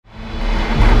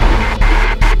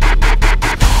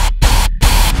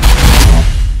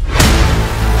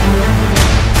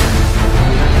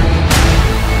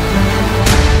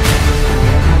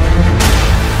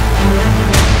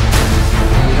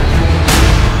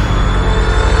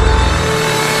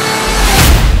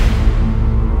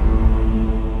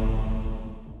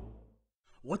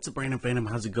What's up, Random Phantom?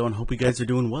 How's it going? Hope you guys are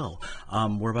doing well.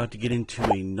 We're about to get into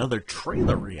another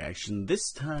trailer reaction,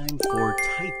 this time for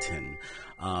Titane.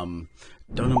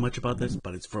 Don't know much about this,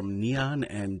 but it's from Neon,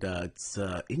 and it's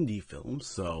indie film,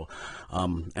 so,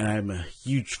 and I'm a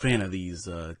huge fan of these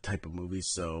type of movies,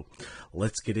 so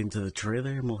let's get into the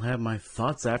trailer, and we'll have my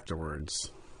thoughts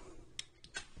afterwards.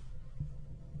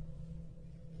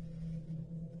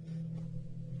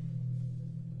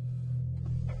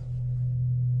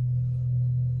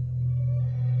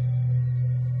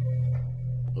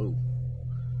 Oh.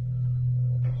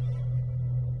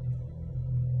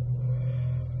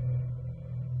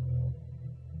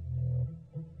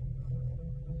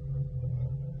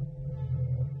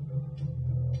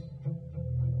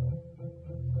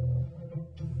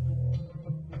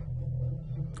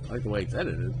 I like the way it's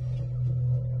edited.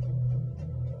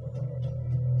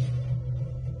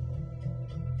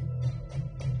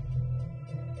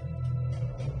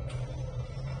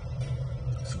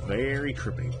 It's very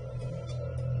trippy.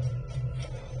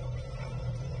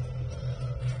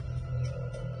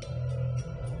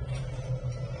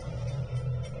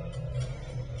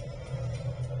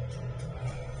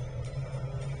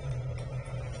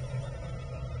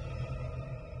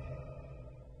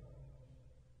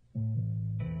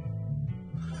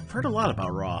 I've heard a lot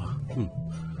about Raw.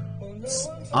 It's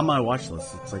on my watch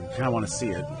list. It's like I kind of want to see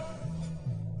it.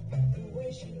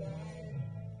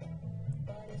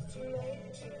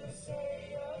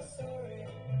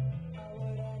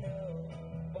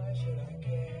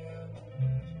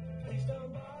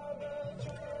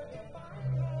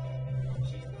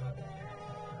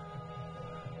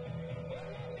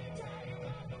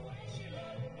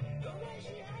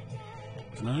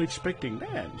 Not expecting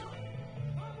that.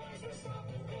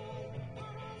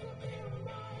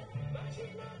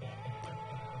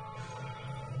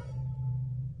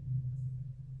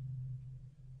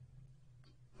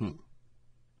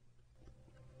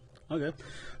 Okay.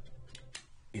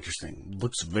 Interesting.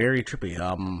 Looks very trippy.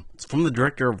 It's from the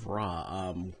director of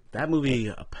Raw. That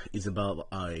movie is about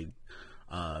a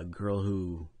girl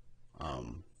who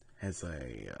has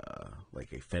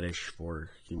like a fetish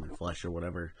for human flesh or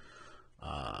whatever.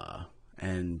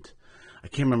 And I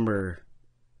can't remember.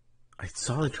 I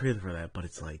saw the trailer for that, but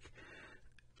it's like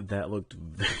that looked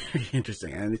very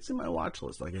interesting, and it's in my watch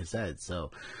list, like I said.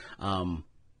 So,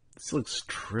 this looks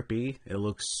trippy. It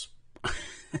looks.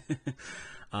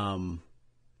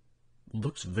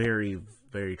 Looks very,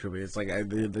 very trippy. It's like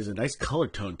there's a nice color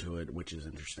tone to it, which is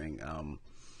interesting.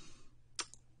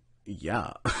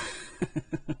 Yeah.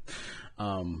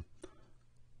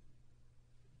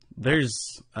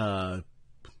 There's a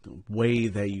way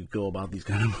that you go about these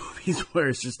kind of movies where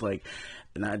it's just like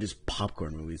not just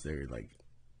popcorn movies. They're like,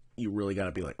 you really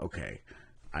gotta be like, okay,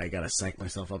 I gotta psych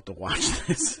myself up to watch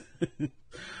this.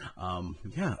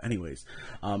 Yeah, anyways,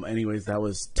 that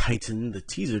was Titane, the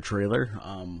teaser trailer.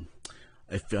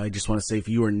 If I just want to say, if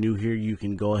you are new here, you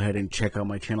can go ahead and check out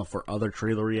my channel for other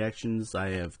trailer reactions.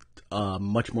 I have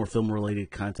much more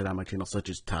film-related content on my channel, such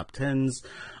as top 10s,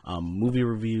 movie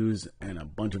reviews, and a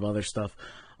bunch of other stuff.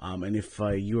 And if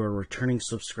you are a returning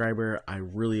subscriber, I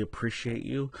really appreciate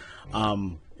you.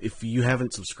 If you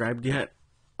haven't subscribed yet,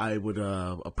 I would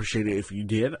appreciate it if you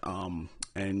did.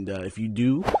 And if you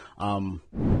do,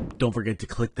 don't forget to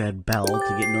click that bell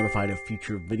to get notified of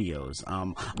future videos.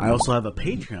 I also have a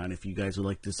Patreon if you guys would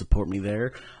like to support me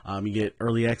there. You get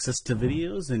early access to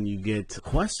videos, and you get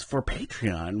requests for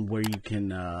Patreon where you can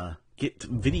get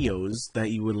videos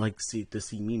that you would like to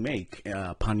see me make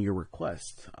upon your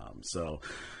request. So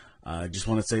I just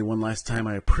want to say one last time,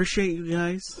 I appreciate you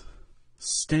guys.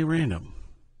 Stay random.